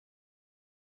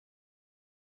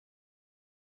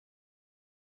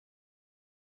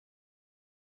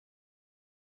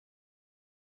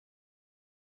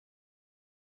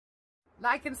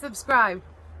Like and subscribe.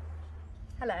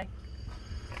 Hello.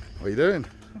 What are you doing?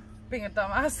 Being a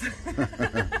dumbass.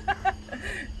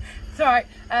 It's alright.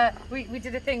 We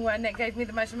did a thing where Nick gave me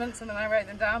the measurements and then I wrote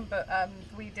them down, but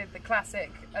we did the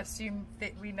classic assume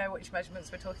that we know which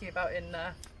measurements we're talking about in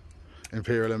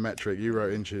Imperial and metric. You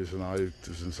wrote inches and I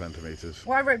was in centimetres.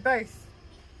 well, I wrote both,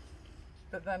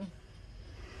 but then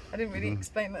I didn't really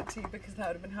explain that to you because that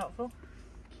would have been helpful.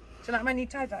 Do you like my new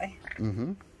tie-dye?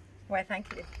 Mm-hmm. Why,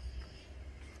 thank you.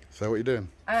 So what are you doing?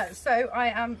 So I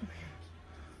am,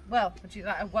 well, would you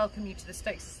like to welcome you to the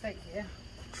Stokes estate here?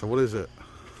 So what is it?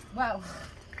 Well,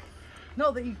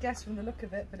 not that you guessed from the look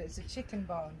of it, but it's a chicken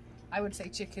barn. I would say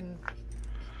chicken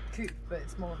coop, but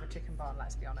it's more of a chicken barn,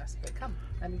 let's be honest. But come,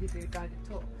 let me give you a guided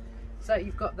tour. So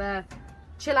you've got the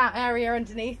chill out area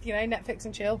underneath, you know, Netflix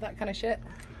and chill, that kind of shit.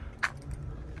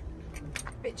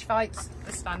 Bitch fights,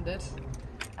 the standard.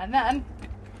 And then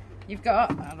you've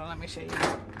got, hold on, let me show you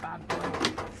this bad boy.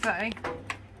 So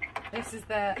this is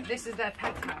their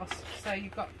penthouse. So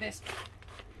you've got this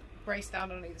brace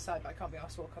down on either side, but I can't be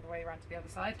asked to walk all the way around to the other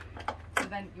side. So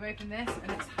then you open this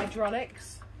and it's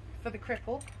hydraulics for the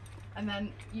cripple. And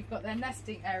then you've got their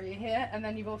nesting area here, and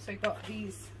then you've also got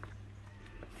these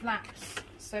flaps.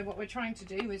 So what we're trying to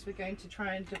do is we're going to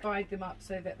try and divide them up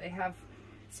so that they have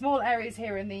small areas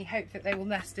here in the hope that they will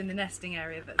nest in the nesting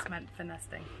area that's meant for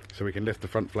nesting. So we can lift the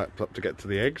front flaps up to get to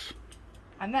the eggs.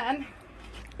 And then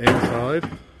inside,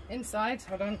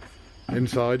 hold on.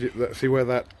 Inside, let's see where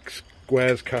that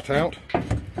square's cut out.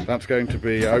 That's going to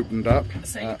be opened up.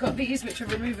 So you've got these which are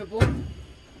removable,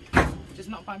 which is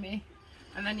not by me.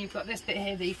 And then you've got this bit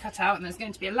here that you cut out, and there's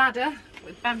going to be a ladder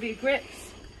with bamboo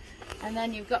grips. And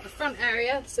then you've got the front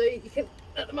area, so you can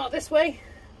let them out this way.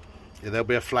 Yeah, there'll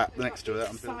be a flap next to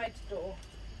it. Side door.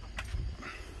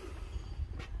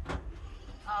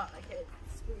 Ah, okay,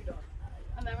 screwed on.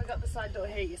 And then we've got the side door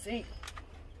here, you see.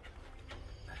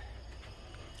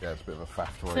 Yeah, it's a bit of a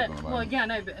faff to So, open at the moment. well, yeah,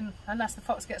 no, but unless the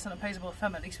fox gets an opposable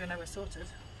thumb, at least we know we're sorted.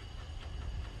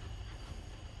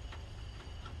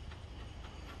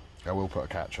 I will put a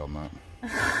catch on that.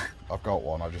 I've got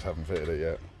one, I just haven't fitted it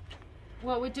yet.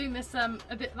 Well, we're doing this a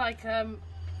bit like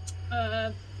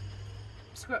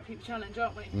Screw Up People Challenge,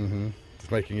 aren't we? Mm-hmm.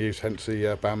 Just making use, hence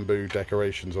the bamboo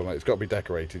decorations on it. It's got to be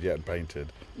decorated yet and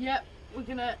painted. Yep,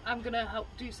 I'm gonna help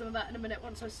do some of that in a minute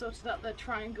once I've sorted out the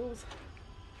triangles.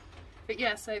 But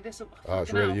yeah, so this will. Oh,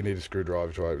 it's really, you need a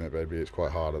screwdriver to open it, baby. It's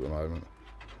quite hard at the moment.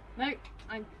 No,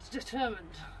 I'm determined.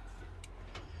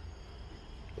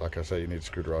 Like I say, you need a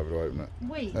screwdriver to open it.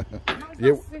 Wait, how's that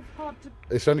Yeah, so hard to...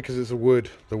 It's only because it's a wood.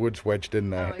 The wood's wedged in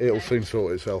there. Oh, okay. It'll soon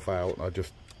sort itself out. I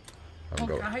just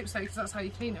haven't Okay, got I hope so, because that's how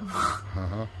you clean them.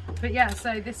 Uh-huh. But yeah,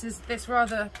 so this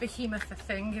rather behemoth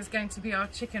thing is going to be our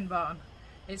chicken barn.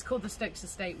 It's called the Stokes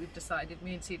Estate, we've decided.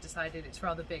 Me and Sue decided it's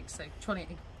rather big, so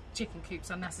 20 chicken coops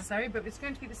unnecessary, but it's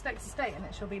going to be the Stokes Estate and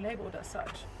it shall be labelled as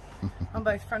such on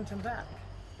both front and back.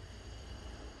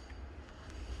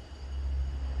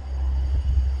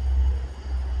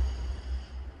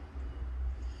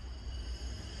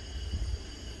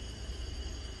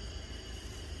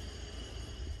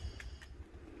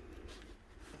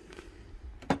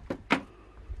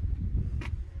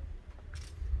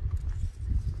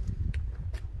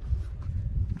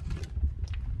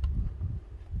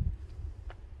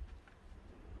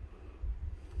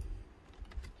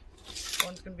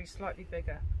 One's going to be slightly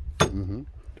bigger. Mm-hmm.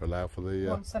 To allow for the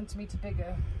 1 centimetre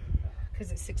bigger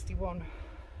because it's 61.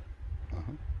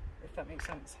 If that makes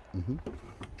sense. Mm-hmm.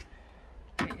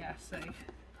 But yeah, so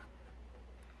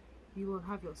you will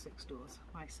have your 6 doors,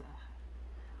 my sir.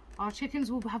 Our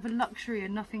chickens will have a luxury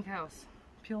and nothing else.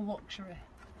 Pure luxury.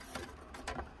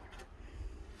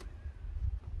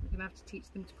 We're going to have to teach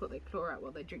them to put their claw out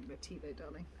while they drink their tea though,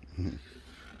 darling.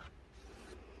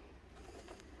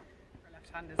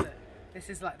 Left hand, is it? This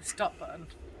is like the stop button.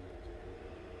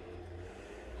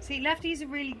 See, lefties are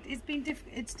really,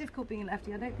 it's difficult being a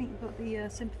lefty. I don't think you've got the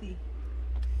sympathy.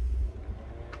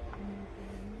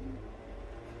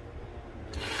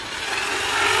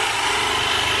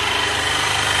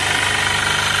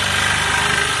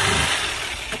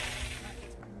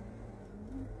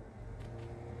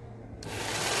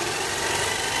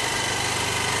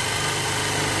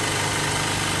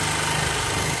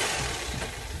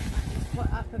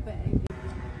 What up a bit?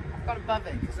 I've got above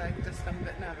it because I'm a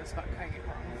bit nervous about going it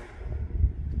wrong.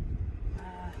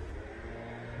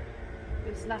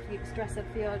 Just laughing at stress up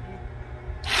the argument.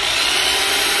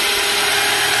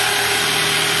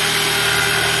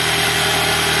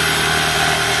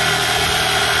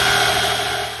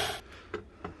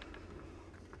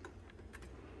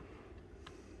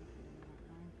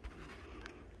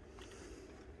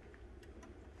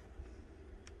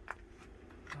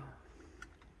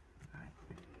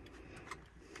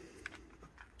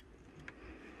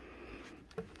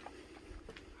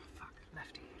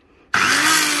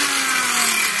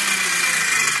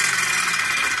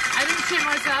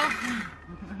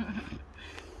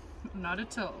 Not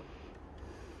at all.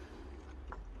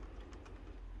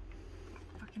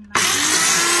 Fucking loud.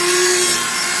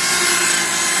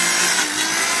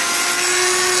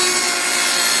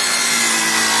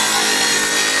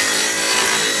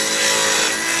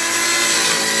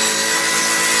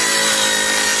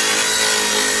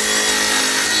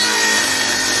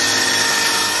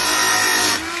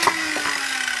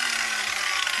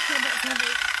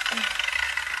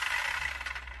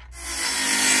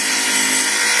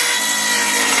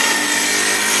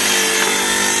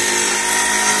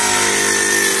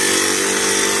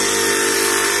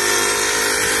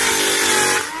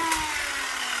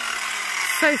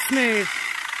 So smooth.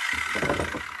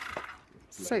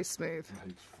 So smooth.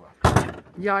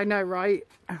 Yeah, I know, right?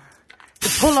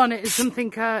 The pull on it is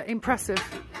something impressive.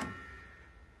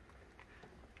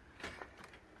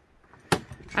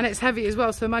 And it's heavy as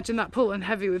well, so imagine that pull and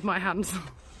heavy with my hands.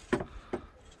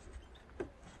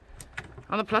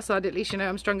 On the plus side, at least you know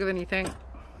I'm stronger than you think.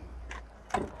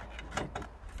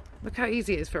 Look how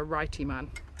easy it is for a righty man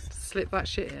to slip that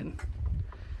shit in.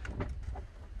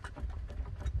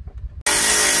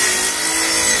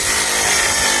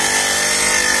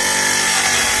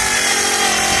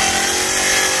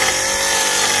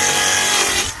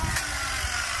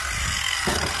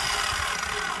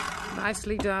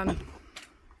 Nicely done.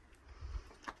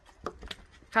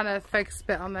 Kind of focus a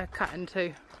bit on the cutting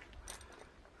too.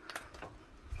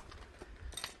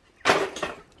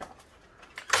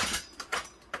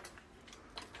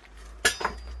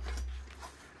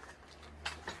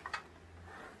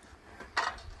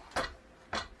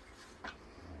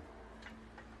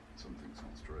 Something's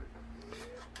not straight.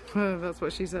 That's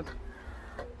what she said.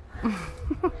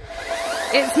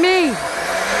 It's me!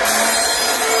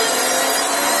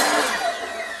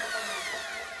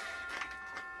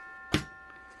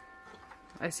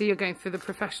 I see you're going for the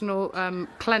professional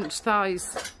clenched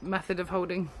thighs method of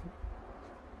holding.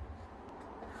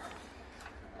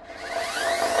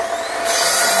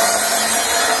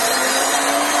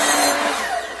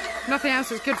 Nothing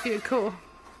else is good for your core.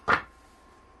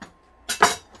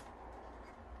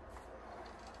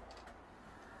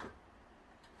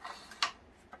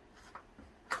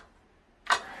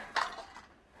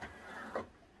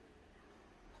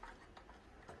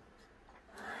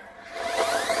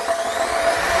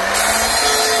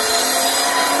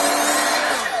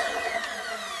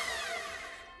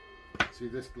 See,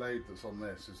 this blade that's on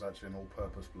this is actually an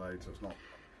all-purpose blade, so it's not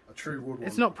a true wood one.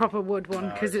 It's not proper wood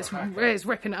one because it's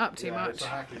ripping it up too much.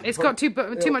 It's got too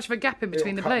much of a gap in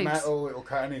between the blades. It'll cut metal, it'll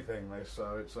cut anything.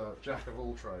 So it's a jack of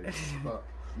all trades, but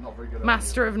not very good at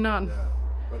Master of none. Yeah,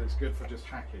 but it's good for just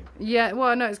hacking. Yeah,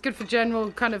 well, no, it's good for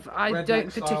general kind of. I Redneck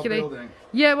don't style particularly. building.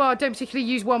 Yeah, well, I don't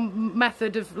particularly use one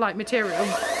method of like material.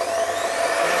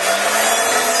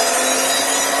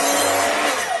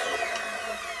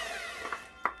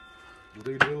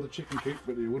 You'll build a chicken coop,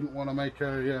 but you wouldn't want to make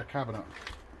a cabinet.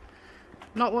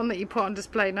 Not one that you put on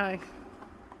display, no.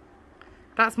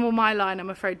 That's more my line, I'm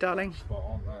afraid, darling. Spot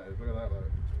on, that is. Look at that,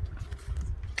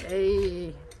 though.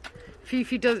 Hey.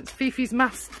 Fifi's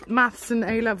maths and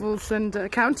A-levels and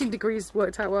accounting degrees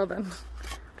worked out well then.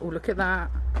 Oh, look at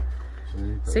that.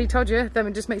 See, told you. Then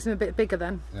it just makes them a bit bigger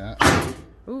then. Yeah.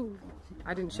 Ooh,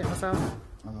 I didn't shit myself.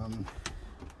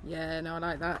 Yeah, no, I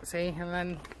like that. See, and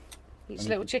then each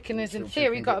little chicken is in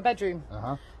theory got a bedroom.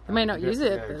 They may not use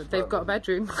it, but they've got a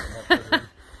bedroom.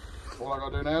 All I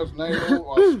got to do now is nail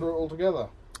or screw it all together.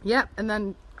 Yep, and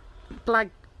then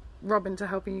blag Robin to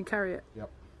helping you carry it. Yep.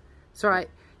 It's all right.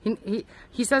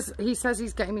 He says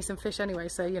he's getting me some fish anyway,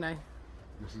 so you know.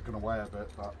 This is going to weigh a bit,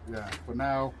 but yeah. For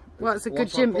now, well, it's a good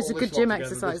gym. It's a good gym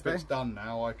exercise, though. This bit's done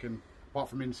now. I can, apart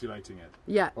from insulating it.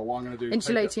 Yeah. But what I'm going to do is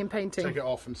insulating and painting. Take it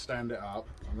off and stand it up,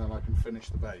 and then I can finish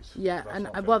the base. Yeah, and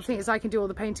well, the thing is, I can do all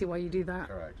the painting while you do that.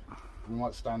 Correct. We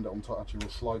might stand it on top. Actually, we'll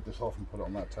slide this off and put it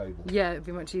on that table. Yeah, it'd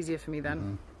be much easier for me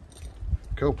then.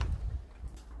 Cool.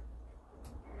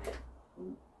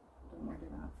 Don't want to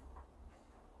do that.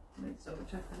 Let's double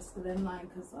check this within line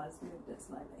because I've moved it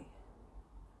slightly.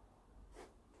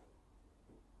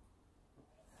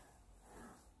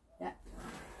 Yeah.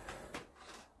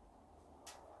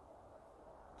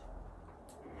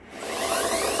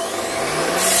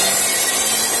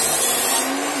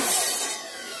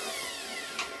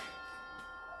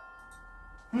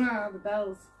 Ah, the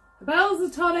bells. The bells are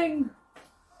tolling.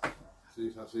 See,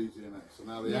 that's easy, isn't it? So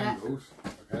now the angles,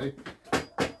 okay.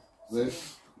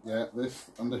 This,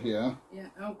 this under here. Yeah,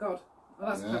 oh god. Oh,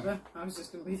 that's clever. I was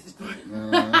just going to move this board.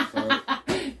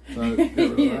 So get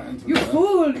rid of that into You there.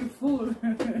 fool, you fool.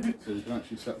 So you can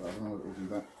actually set that. I don't know if it will do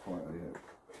that quite yet.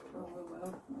 Oh,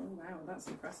 well. Oh, wow, that's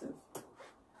impressive.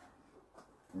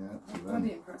 Yeah, Oh,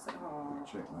 bloody impressive. Oh,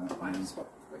 check I that. might have to swap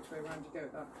which way around you go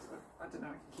with that. I don't know,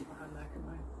 I can keep my hand there, can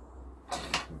I? A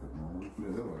bit more. Do it the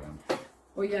other way around.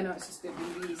 Well, yeah, no, it's just going to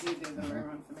be easy the other way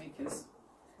around for me because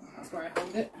that's where I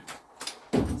hold it.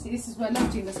 See, this is where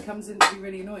leftiness comes in to be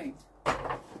really annoying.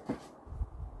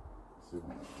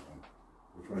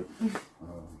 Which way?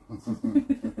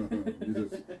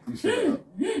 You set it up.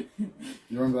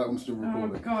 You remember that one's still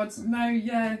recording? Oh God, no,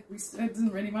 yeah, it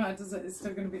doesn't really matter, does it? It's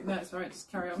still going to be, no, it's alright, just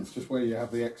carry on. It's just where you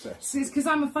have the excess. See, it's because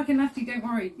I'm a fucking lefty, don't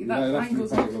worry. Yeah, that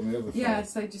angle's on the other side. Yeah,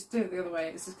 so just do it the other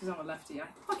way. It's just because I'm a lefty. I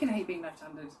fucking hate being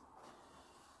left-handed.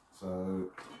 So,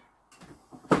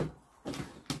 go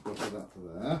for that to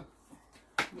there.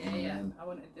 Yeah, yeah. I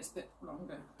wanted this bit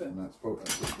longer, but and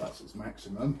that's its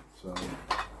maximum. So,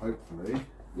 hopefully.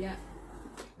 Yeah.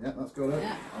 Yeah, that's got it.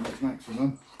 Yeah. And its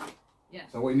maximum. Yeah.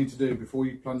 So what you need to do before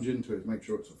you plunge into it is make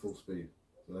sure it's at full speed.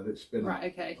 So let it spin. Right.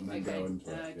 Okay. And then go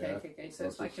into it. Okay. So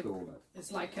it's like a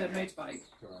motorbike.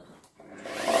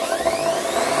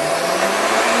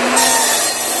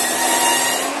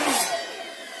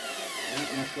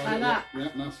 Yeah,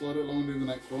 now slide it along and do the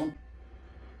next one.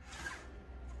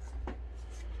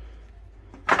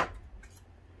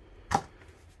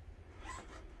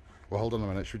 Well, hold on a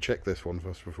minute. Should we check this one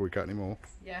first before we cut any more?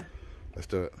 Yeah. Let's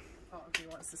do it. Part of me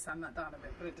wants to sand that down a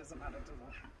bit, but it doesn't matter, does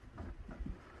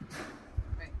it?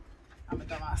 Wait, I'm a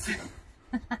dumbass.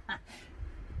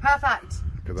 Perfect.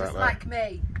 Just like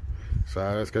me. So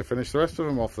let's go finish the rest of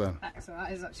them off then. Excellent.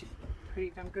 That is actually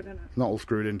pretty damn good, isn't it? Not all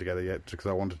screwed in together yet, because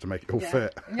I wanted to make it all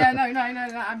fit. Yeah, no,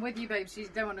 I'm with you, babes. You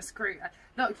don't want to screw.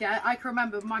 Look, yeah, I can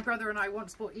remember my brother and I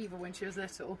once bought Eva when she was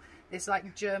little. This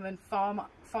like German farm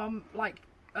like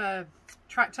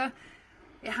tractor.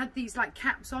 It had these like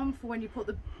caps on for when you put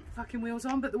the fucking wheels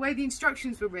on, but the way the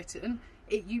instructions were written,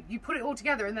 you put it all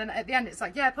together, and then at the end it's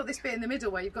like, yeah, put this bit in the middle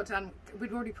where you've got to.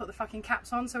 We'd already put the fucking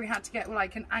caps on, so we had to get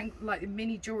like a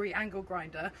mini jewelry angle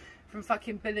grinder from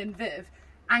fucking Bill and Viv,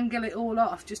 angle it all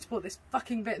off just to put this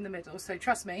fucking bit in the middle. So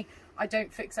trust me, I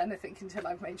don't fix anything until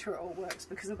I've made sure it all works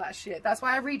because of that shit. That's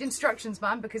why I read instructions,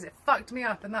 man, because it fucked me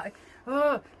up. And that,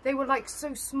 they were like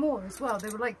so small as well. They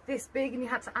were like this big, and you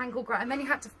had to angle grind, and then you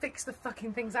had to fix the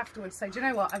fucking things afterwards. So do you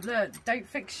know what I've learned? Don't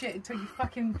fix shit until you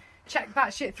fucking check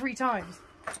that shit 3 times,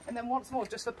 and then once more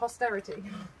just for posterity.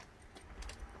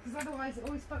 Because otherwise it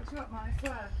always fucks you up, man, I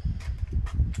swear.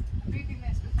 I'm moving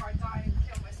this before I die and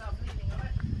kill myself leaning on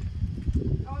it.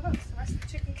 Oh look, it's the rest of the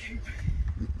chicken coop.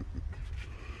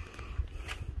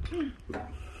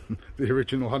 The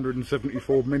original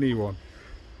 174 mini one.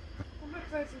 Well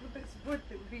look, those are the bits of wood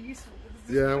that would be useful.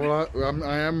 Yeah, well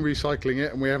I am recycling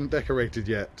it, and we haven't decorated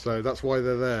yet, so that's why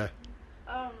they're there.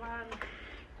 Oh man.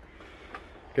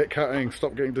 Get cutting,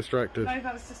 stop getting distracted. No,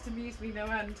 that's just amused me no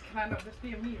end. Can I not just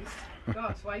be amused?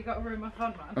 God, why you got to ruin my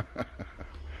fun, man?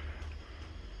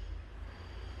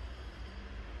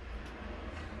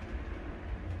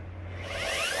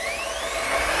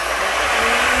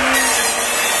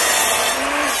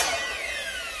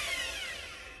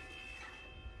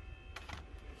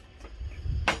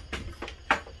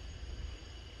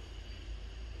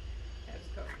 Yeah, I've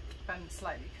just got to bend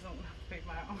slightly because I'm going to have to move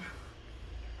my arm.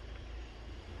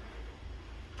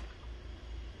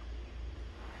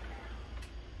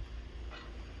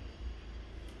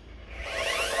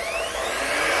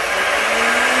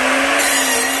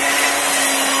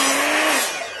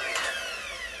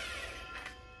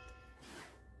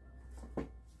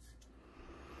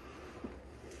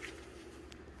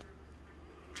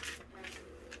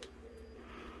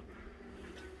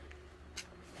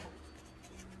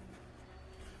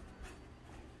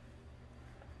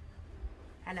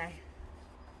 Hello.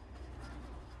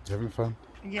 You having fun?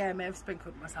 Yeah, I may have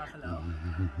sprinkled myself a little.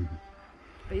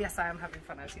 But yes, I am having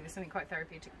fun actually. There's something quite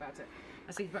therapeutic about it.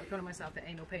 I see about calling myself the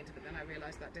anal painter, but then I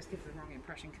realised that just gives the wrong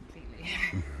impression completely.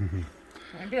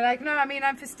 And be like, no, I mean,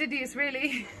 I'm fastidious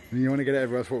really. And you want to get it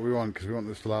everywhere, that's what we want, because we want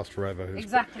this to last forever.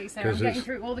 Exactly, so I'm getting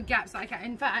through all the gaps that I can.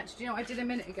 In fact, do you know what I did a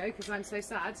minute ago, because I'm so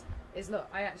sad, is look,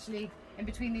 I actually, in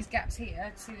between these gaps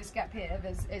here, see this gap here,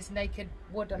 it's naked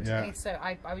wood underneath, so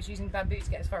I was using bamboo to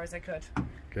get as far as I could.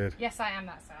 Good. Yes, I am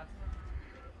that sad.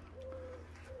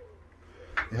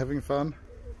 You having fun?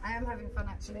 I am having fun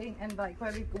actually, and like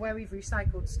where we've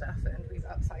recycled stuff and we've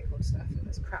upcycled stuff and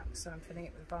there's cracks, so I'm filling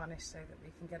it with varnish so that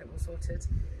we can get it all sorted. So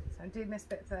I'm doing this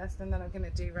bit first, and then I'm going to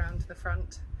do round the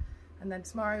front, and then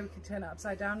tomorrow we can turn it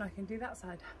upside down. I can do that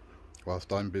side.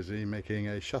 Whilst I'm busy making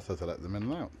a shutter to let them in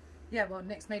and out. Yeah, well,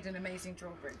 Nick's made an amazing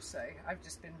drawbridge, so I've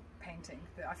just been painting.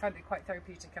 But I find it quite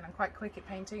therapeutic, and I'm quite quick at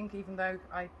painting, even though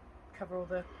I cover all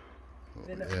the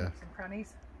little nooks and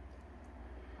crannies.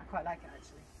 I quite like it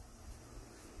actually.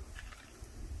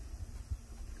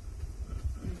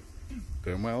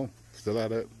 Doing well. Still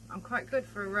at it. I'm quite good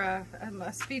for a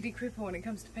speedy creeper when it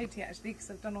comes to painting actually,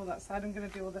 because I've done all that side. I'm going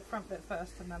to do all the front bit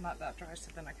first and then let that dry so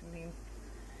then I can lean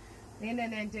in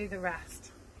and do the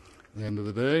rest. At the end of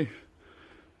the day,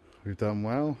 we've done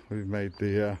well. We've made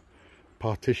the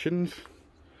partitions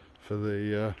for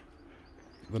the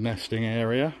nesting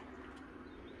area,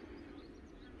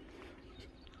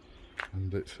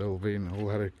 and it's all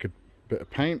had a good bit of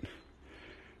paint.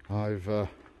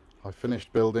 I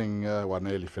finished building, well,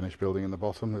 nearly finished building in the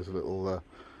bottom. There's a little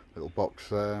box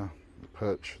there, a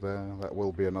perch there. That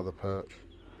will be another perch,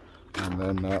 and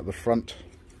then the front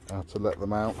to let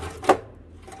them out.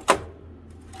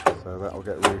 So that will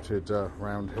get routed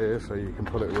round here, so you can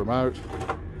pull it remote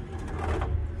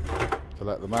to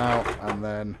let them out. And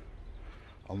then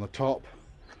on the top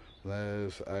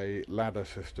there's a ladder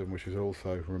system which is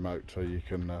also remote, so you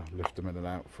can lift them in and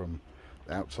out from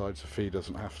the outside, so feed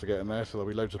doesn't have to get in there. So there'll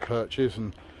be loads of perches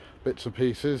and bits and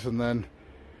pieces, and then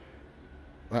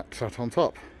that sat on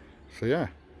top. So yeah,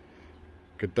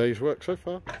 good day's work so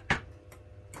far.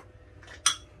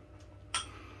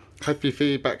 Had your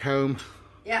feed back home?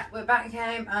 Yeah, we're back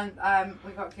home, and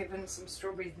we got given some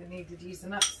strawberries that needed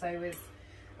using up, so I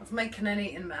was making an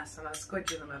eating mess and I was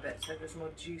squidging them a bit so there's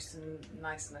more juice and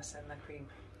niceness in the cream.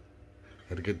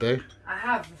 Had a good day? I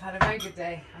have. I've had a very good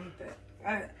day.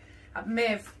 I may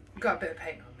have got a bit of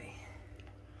paint on me.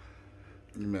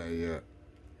 You may, yeah.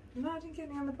 No, I didn't get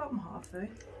any on the bottom half though.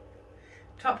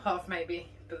 Top half maybe,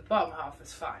 but the bottom half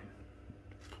was fine.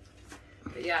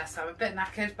 But yeah, so I'm a bit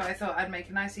knackered, but I thought I'd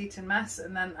make a nice eating mess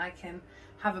and then I can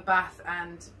have a bath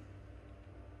and...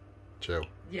 chill.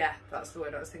 Yeah, that's the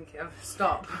word I was thinking of.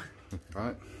 Stop.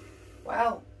 Right.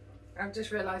 Well, I've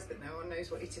just realised that no one knows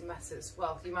what eating mess is.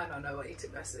 Well, you might not know what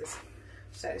eating mess is.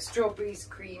 So strawberries,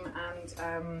 cream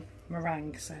and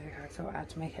meringue, so I thought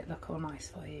I'd make it look all nice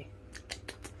for you.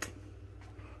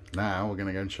 Now we're going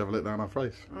to go and shovel it down our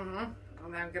face. And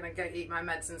then I'm going to go eat my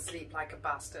meds and sleep like a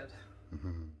bastard.